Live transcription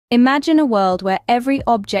Imagine a world where every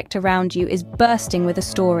object around you is bursting with a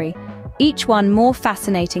story, each one more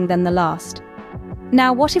fascinating than the last.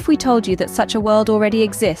 Now, what if we told you that such a world already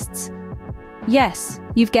exists? Yes,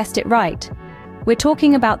 you've guessed it right. We're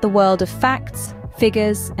talking about the world of facts,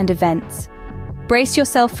 figures, and events. Brace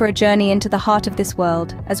yourself for a journey into the heart of this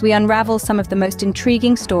world as we unravel some of the most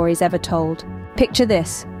intriguing stories ever told. Picture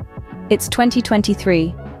this. It's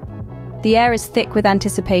 2023. The air is thick with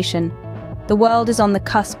anticipation. The world is on the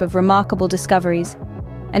cusp of remarkable discoveries,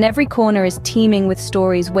 and every corner is teeming with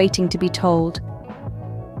stories waiting to be told.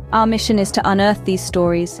 Our mission is to unearth these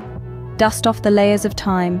stories, dust off the layers of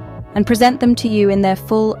time, and present them to you in their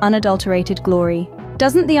full, unadulterated glory.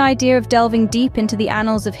 Doesn't the idea of delving deep into the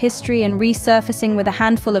annals of history and resurfacing with a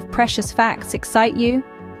handful of precious facts excite you?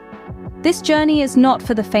 This journey is not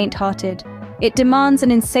for the faint-hearted. It demands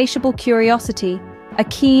an insatiable curiosity, a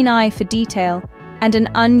keen eye for detail, and an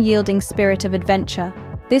unyielding spirit of adventure.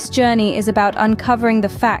 This journey is about uncovering the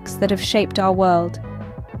facts that have shaped our world.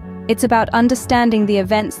 It's about understanding the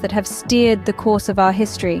events that have steered the course of our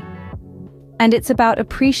history. And it's about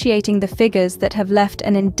appreciating the figures that have left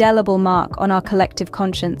an indelible mark on our collective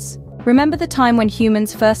conscience. Remember the time when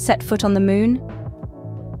humans first set foot on the moon?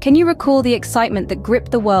 Can you recall the excitement that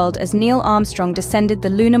gripped the world as Neil Armstrong descended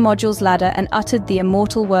the lunar module's ladder and uttered the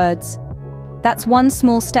immortal words, "That's one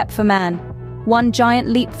small step for man, one giant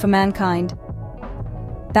leap for mankind"?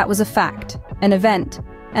 That was a fact, an event,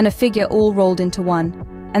 and a figure all rolled into one.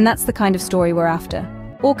 And that's the kind of story we're after.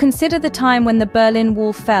 Or consider the time when the Berlin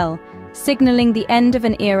Wall fell, signaling the end of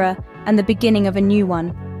an era and the beginning of a new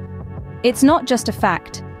one. It's not just a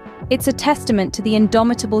fact. It's a testament to the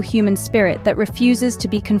indomitable human spirit that refuses to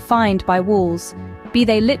be confined by walls, be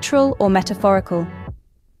they literal or metaphorical.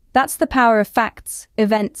 That's the power of facts,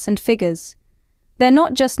 events, and figures. They're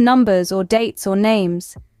not just numbers or dates or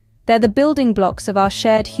names. They're the building blocks of our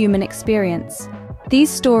shared human experience.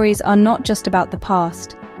 These stories are not just about the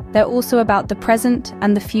past. They're also about the present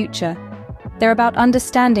and the future. They're about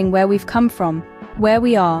understanding where we've come from, where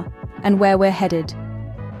we are, and where we're headed.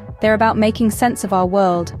 They're about making sense of our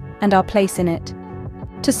world and our place in it.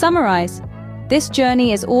 To summarize, this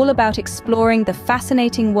journey is all about exploring the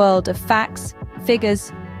fascinating world of facts,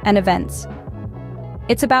 figures, and events.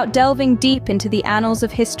 It's about delving deep into the annals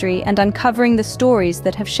of history and uncovering the stories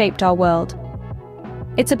that have shaped our world.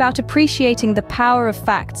 It's about appreciating the power of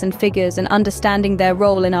facts and figures and understanding their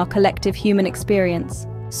role in our collective human experience.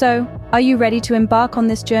 So, are you ready to embark on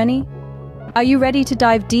this journey? Are you ready to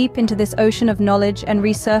dive deep into this ocean of knowledge and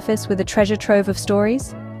resurface with a treasure trove of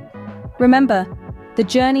stories? Remember, the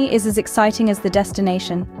journey is as exciting as the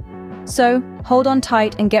destination. So, hold on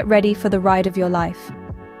tight and get ready for the ride of your life.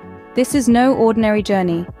 This is no ordinary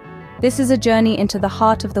journey. This is a journey into the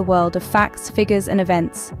heart of the world of facts, figures, and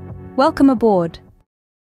events. Welcome aboard.